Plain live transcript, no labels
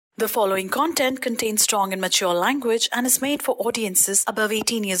The following content contains strong and mature language and is made for audiences above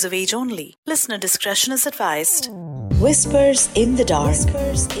 18 years of age only. Listener discretion is advised. Whispers in the Dark.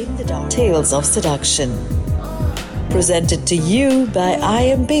 Tales of Seduction. Presented to you by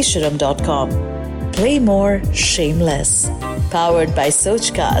iambesharam.com. Play more, shame less. Powered by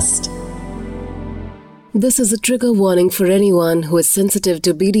Sochcast. This is a trigger warning for anyone who is sensitive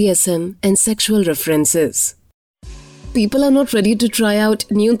to BDSM and sexual references. People are not ready to try out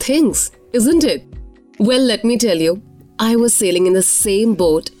new things, isn't it? Well, let me tell you, I was sailing in the same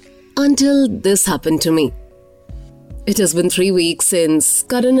boat until this happened to me. It has been 3 weeks since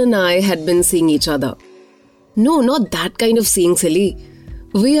Karan and I had been seeing each other. No, not that kind of seeing silly.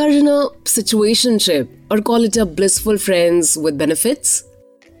 We are in a situationship, or call it a blissful friends with benefits.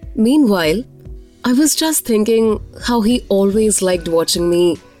 Meanwhile, I was just thinking how he always liked watching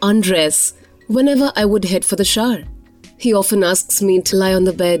me undress whenever I would head for the shower. He often asks me to lie on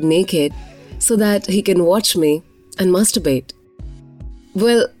the bed naked so that he can watch me and masturbate.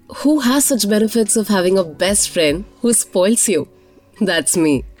 Well, who has such benefits of having a best friend who spoils you? That's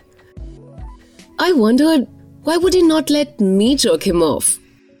me. I wondered, why would he not let me jerk him off?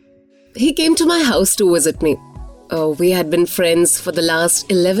 He came to my house to visit me. We had been friends for the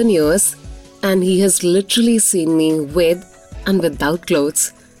last 11 years and he has literally seen me with and without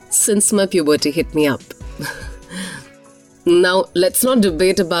clothes since my puberty hit me up. Now, let's not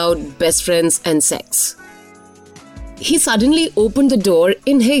debate about best friends and sex. He suddenly opened the door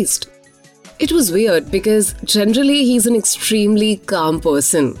in haste. It was weird because generally he's an extremely calm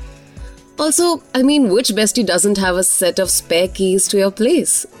person. Also, which bestie doesn't have a set of spare keys to your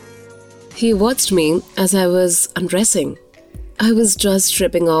place? He watched me as I was undressing. I was just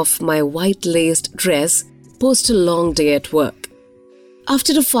stripping off my white-laced dress post a long day at work.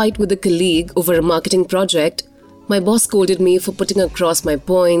 After a fight with a colleague over a marketing project, my boss scolded me for putting across my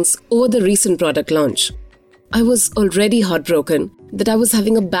points over the recent product launch. I was already heartbroken that I was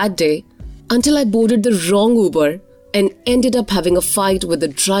having a bad day until I boarded the wrong Uber and ended up having a fight with the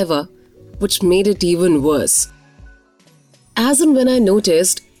driver, which made it even worse. As and when I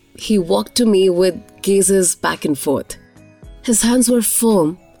noticed, he walked to me with gazes back and forth. His hands were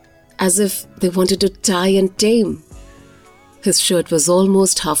firm, as if they wanted to tie and tame. His shirt was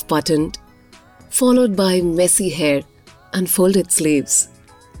almost half-buttoned, followed by messy hair and folded sleeves.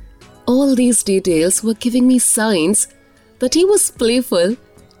 All these details were giving me signs that he was playful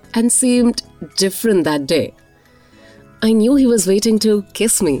and seemed different that day. I knew he was waiting to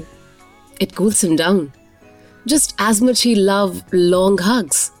kiss me. It cools him down, just as much he loved long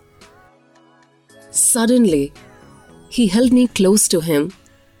hugs. Suddenly, he held me close to him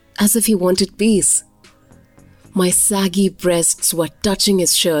as if he wanted peace. My saggy breasts were touching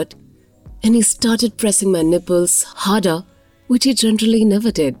his shirt and he started pressing my nipples harder, which he generally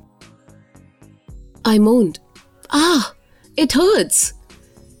never did. I moaned, "Ah, it hurts!"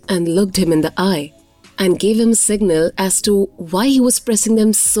 and looked him in the eye and gave him a signal as to why he was pressing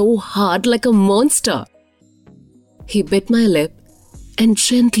them so hard like a monster. He bit my lip and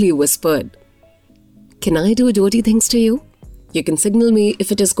gently whispered, "Can I do dirty things to you? You can signal me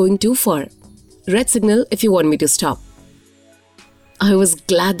if it is going too far. Red signal if you want me to stop." I was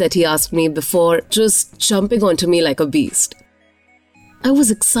glad that he asked me before just jumping onto me like a beast. I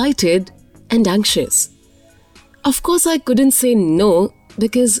was excited and anxious. Of course, I couldn't say no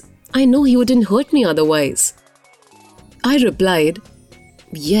because I know he wouldn't hurt me otherwise. I replied,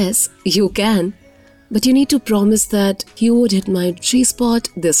 "Yes, you can, but you need to promise that you would hit my G-spot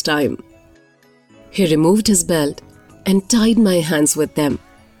this time." He removed his belt and tied my hands with them.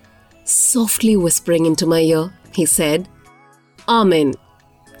 Softly whispering into my ear, he said, "Amen.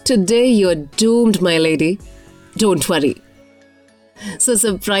 Today you're doomed, my lady. Don't worry." So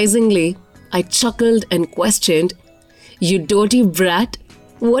surprisingly, I chuckled and questioned, "You dirty brat,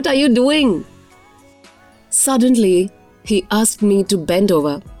 what are you doing?" Suddenly, he asked me to bend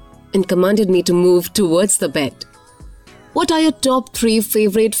over and commanded me to move towards the bed. "What are your top 3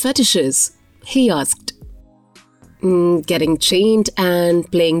 favorite fetishes?" he asked. Getting chained and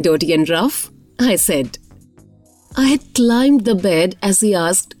playing dirty and rough, I said. I had climbed the bed as he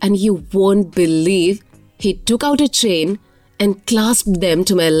asked, and you won't believe he took out a chain and clasped them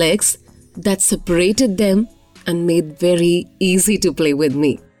to my legs that separated them and made very easy to play with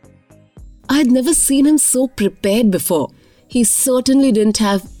me. I had never seen him so prepared before. He certainly didn't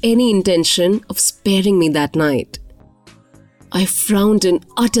have any intention of sparing me that night. I frowned in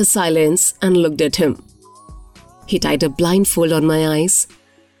utter silence and looked at him. He tied a blindfold on my eyes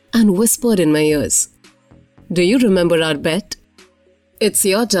and whispered in my ears, "Do you remember our bet? It's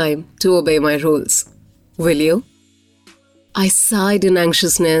your time to obey my rules. Will you?" I sighed in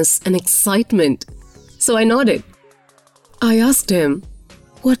anxiousness and excitement, so I nodded. I asked him,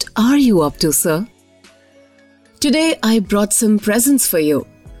 "What are you up to, sir?" "Today I brought some presents for you.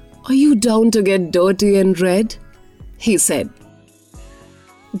 Are you down to get dirty and red?" he said.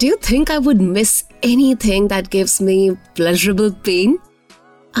 "Do you think I would miss anything that gives me pleasurable pain?"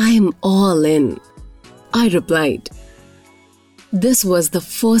 "I am all in," I replied. This was the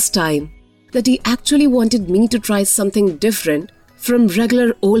first time that he actually wanted me to try something different from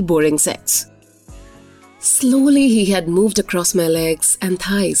regular old boring sex. Slowly he had moved across my legs and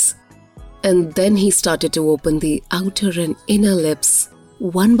thighs, and then he started to open the outer and inner lips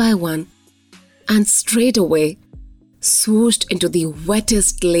one by one, and straight away swooshed into the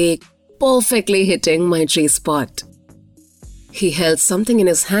wettest lake, perfectly hitting my G-spot. He held something in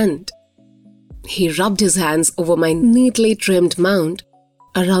his hand. He rubbed his hands over my neatly trimmed mount,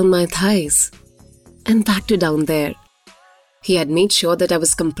 around my thighs, and back to down there. He had made sure that I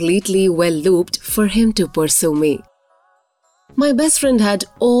was completely well looped for him to pursue me. My best friend had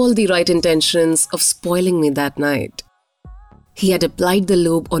all the right intentions of spoiling me that night. He had applied the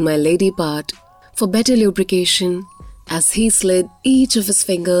lube on my lady part for better lubrication as he slid each of his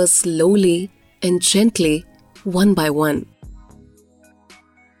fingers slowly and gently, one by one.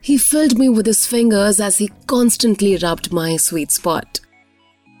 He filled me with his fingers as he constantly rubbed my sweet spot.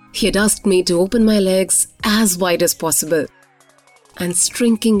 He had asked me to open my legs as wide as possible, and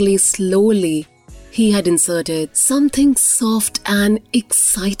shrinkingly slowly, he had inserted something soft and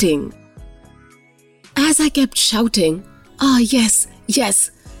exciting. As I kept shouting, "Ah, yes, yes,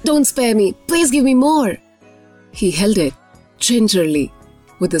 don't spare me, please give me more," he held it gingerly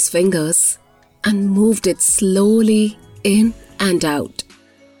with his fingers and moved it slowly in and out.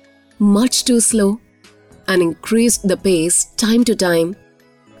 Much too slow, and increased the pace time to time,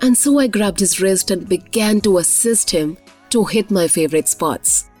 and so I grabbed his wrist and began to assist him to hit my favorite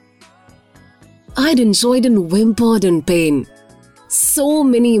spots. I'd enjoyed and whimpered in pain. So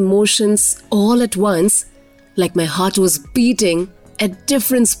many emotions all at once, like my heart was beating at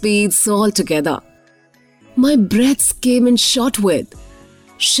different speeds altogether. My breaths came in short with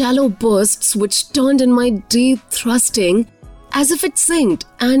shallow bursts which turned in my deep thrusting as if it synced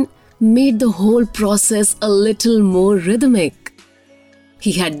and made the whole process a little more rhythmic.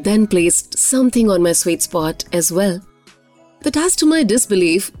 He had then placed something on my sweet spot as well, that, as to my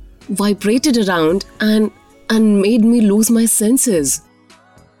disbelief, vibrated around and made me lose my senses.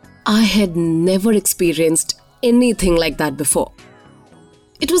 I had never experienced anything like that before.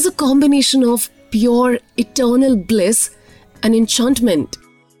 It was a combination of pure eternal bliss and enchantment.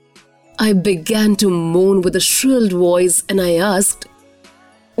 I began to moan with a shrilled voice and I asked,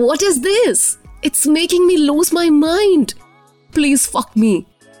 "What is this? It's making me lose my mind. Please fuck me."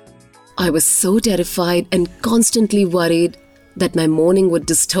 I was so terrified and constantly worried that my moaning would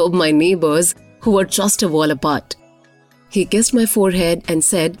disturb my neighbors who were just a wall apart. He kissed my forehead and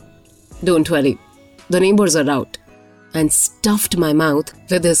said, "Don't worry, the neighbors are out," and stuffed my mouth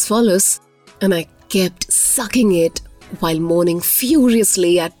with his phallus, and I kept sucking it while moaning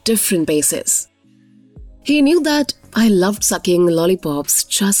furiously at different paces. He knew that I loved sucking lollipops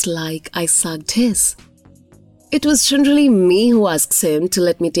just like I sucked his. It was generally me who asks him to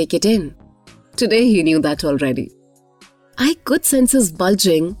let me take it in. Today he knew that already. I could sense his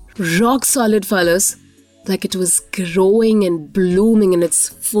bulging, rock-solid phallus, like it was growing and blooming in its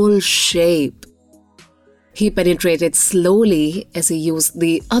full shape. He penetrated slowly as he used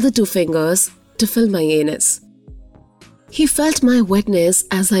the other two fingers to fill my anus. He felt my wetness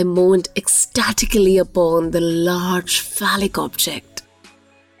as I moaned ecstatically upon the large phallic object.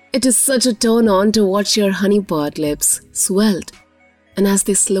 It is such a turn-on to watch your honeypot lips swelled, and as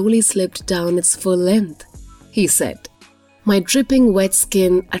they slowly slipped down its full length, he said. My dripping wet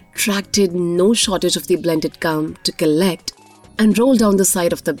skin attracted no shortage of the blended cum to collect and roll down the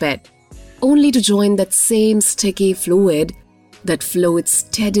side of the bed, only to join that same sticky fluid that flowed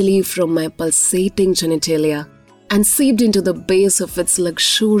steadily from my pulsating genitalia and seeped into the base of its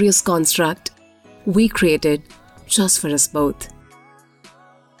luxurious construct we created just for us both.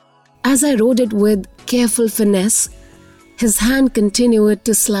 As I rode it with careful finesse, his hand continued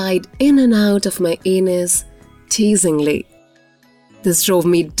to slide in and out of my anus teasingly. This drove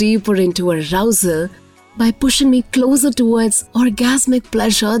me deeper into arousal by pushing me closer towards orgasmic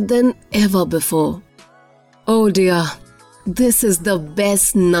pleasure than ever before. "Oh dear, this is the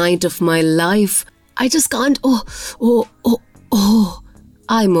best night of my life. I just can't,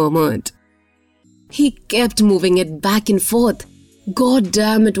 I murmured. He kept moving it back and forth. God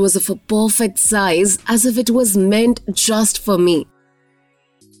damn, it was of a perfect size, as if it was meant just for me.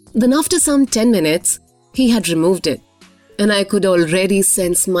 Then after some 10 minutes, he had removed it, and I could already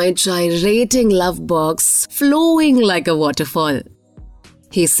sense my gyrating love box flowing like a waterfall.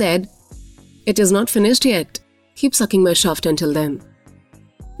 He said, "It is not finished yet. Keep sucking my shaft until then."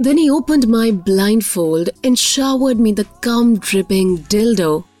 Then he opened my blindfold and showered me the cum-dripping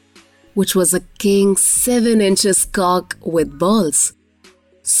dildo, which was a king 7 inches cock with balls.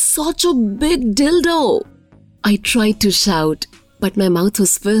 Such a big dildo! I tried to shout, but my mouth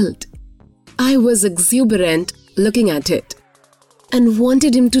was filled. I was exuberant looking at it and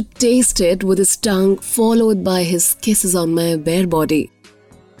wanted him to taste it with his tongue, followed by his kisses on my bare body.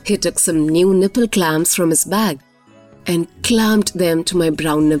 He took some new nipple clamps from his bag and clamped them to my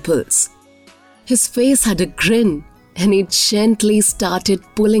brown nipples. His face had a grin and he gently started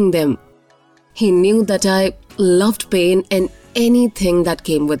pulling them. He knew that I loved pain and anything that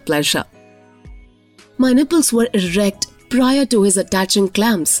came with pleasure. My nipples were erect prior to his attaching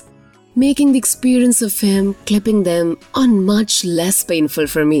clamps, making the experience of him clipping them on much less painful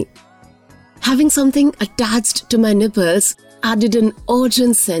for me. Having something attached to my nipples added an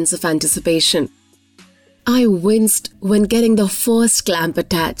urgent sense of anticipation. I winced when getting the first clamp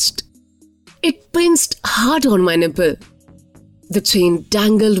attached. It pinched hard on my nipple. The chain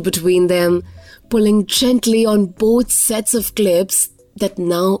dangled between them, pulling gently on both sets of clips that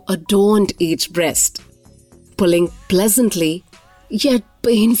now adorned each breast, pulling pleasantly yet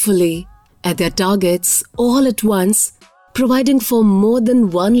painfully at their targets all at once, providing for more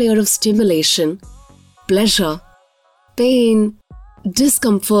than one layer of stimulation, pleasure, pain,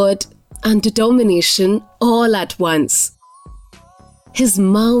 discomfort, and determination all at once. His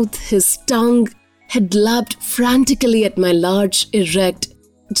mouth, his tongue had lapped frantically at my large, erect,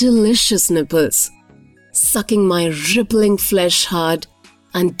 delicious nipples, sucking my rippling flesh hard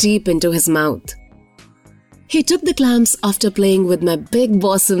and deep into his mouth. He took the clamps after playing with my big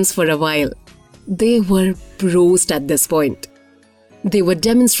bosoms for a while. They were bruised at this point. They were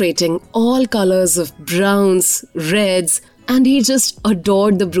demonstrating all colors of browns, reds, and he just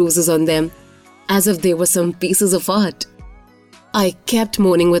adored the bruises on them as if they were some pieces of art. I kept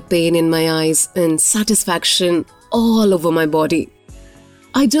moaning with pain in my eyes and satisfaction all over my body.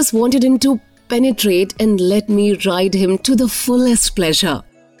 I just wanted him to penetrate and let me ride him to the fullest pleasure.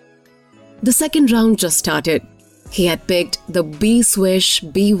 The second round just started. He had picked the Be Swish,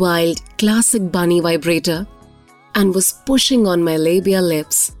 Be Wild classic bunny vibrator and was pushing on my labia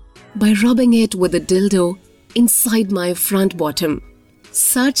lips by rubbing it with a dildo inside my front bottom.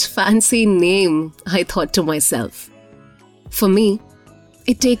 Such fancy name, I thought to myself. For me,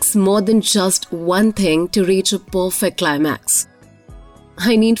 it takes more than just one thing to reach a perfect climax.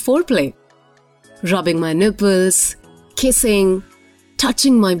 I need foreplay. Rubbing my nipples, kissing,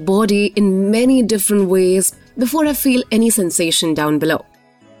 touching my body in many different ways before I feel any sensation down below.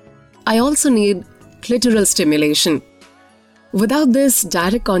 I also need clitoral stimulation. Without this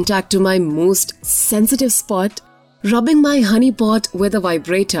direct contact to my most sensitive spot, rubbing my honey pot with a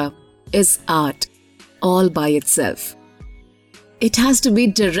vibrator is art all by itself. It has to be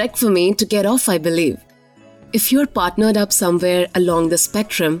direct for me to get off, I believe. If you're partnered up somewhere along the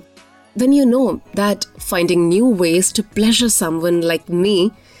spectrum, then you know that finding new ways to pleasure someone like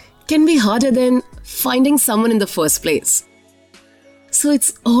me can be harder than finding someone in the first place. So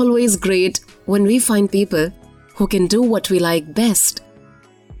it's always great when we find people who can do what we like best.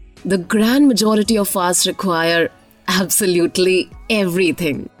 The grand majority of us require absolutely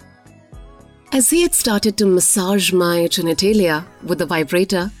everything. As he had started to massage my genitalia with the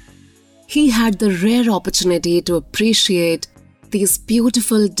vibrator, he had the rare opportunity to appreciate these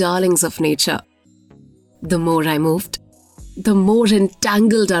beautiful darlings of nature. The more I moved, the more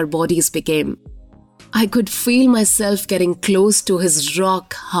entangled our bodies became. I could feel myself getting close to his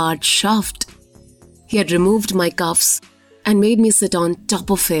rock-hard shaft. He had removed my cuffs and made me sit on top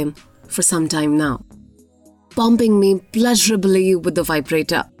of him for some time now, pumping me pleasurably with the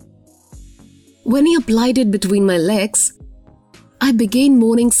vibrator. When he applied it between my legs, I began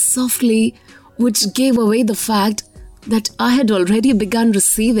moaning softly, which gave away the fact that I had already begun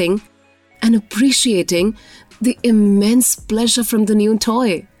receiving and appreciating the immense pleasure from the new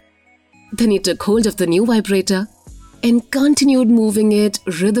toy. Then he took hold of the new vibrator and continued moving it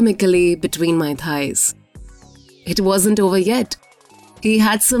rhythmically between my thighs. It wasn't over yet. He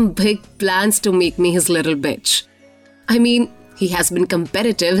had some big plans to make me his little bitch. I mean, he has been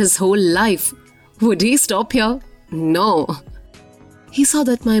competitive his whole life. Would he stop here? No. He saw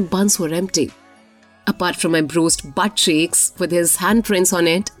that my buns were empty. Apart from my bruised butt cheeks with his handprints on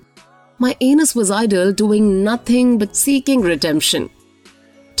it, my anus was idle, doing nothing but seeking redemption.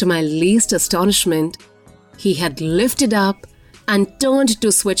 To my least astonishment, he had lifted up and turned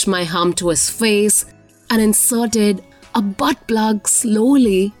to switch my hump to his face and inserted a butt plug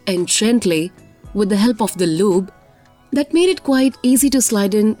slowly and gently with the help of the lube that made it quite easy to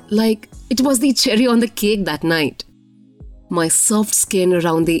slide in like it was the cherry on the cake that night. My soft skin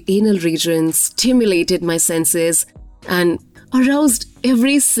around the anal region stimulated my senses and aroused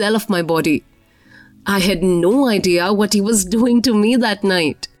every cell of my body. I had no idea what he was doing to me that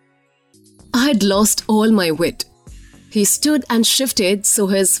night. I had lost all my wit. He stood and shifted so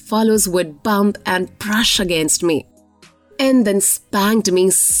his fellows would bump and brush against me, and then spanked me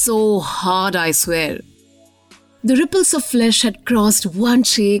so hard, I swear. The ripples of flesh had crossed one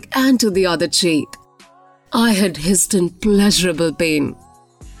cheek and to the other cheek. I had hissed in pleasurable pain.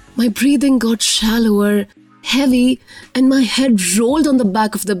 My breathing got shallower, heavy, and my head rolled on the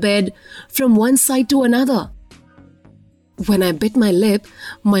back of the bed from one side to another. When I bit my lip,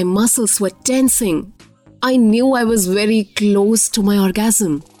 my muscles were tensing. I knew I was very close to my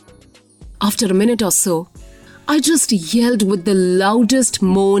orgasm. After a minute or so, I just yelled with the loudest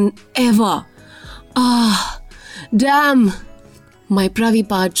moan ever. Ah, damn! My privy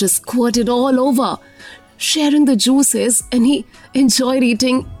part just squirted all over, sharing the juices, and he enjoyed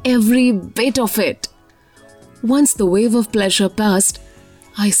eating every bit of it. Once the wave of pleasure passed,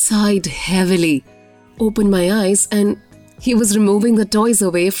 I sighed heavily, opened my eyes, and he was removing the toys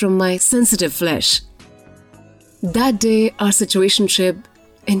away from my sensitive flesh. That day, our situationship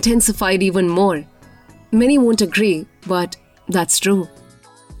intensified even more. Many won't agree, but that's true.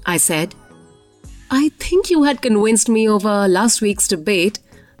 I said, I think you had convinced me over last week's debate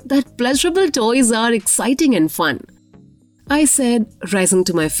that pleasurable toys are exciting and fun. I said, rising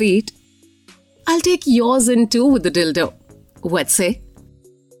to my feet, I'll take yours in too with the dildo. What say?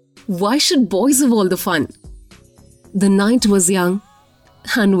 Why should boys have all the fun? The night was young,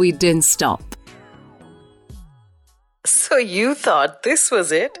 and we didn't stop. So you thought this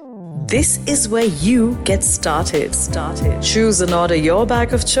was it? This is where you get started. Choose and order your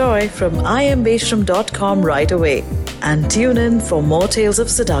bag of joy from iambeshram.com right away. And tune in for more tales of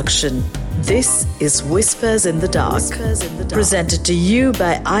seduction. This is Whispers in the Dark. Presented to you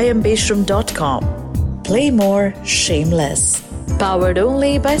by iambeshram.com. Play more, shame less. Powered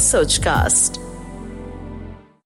only by Sochcast.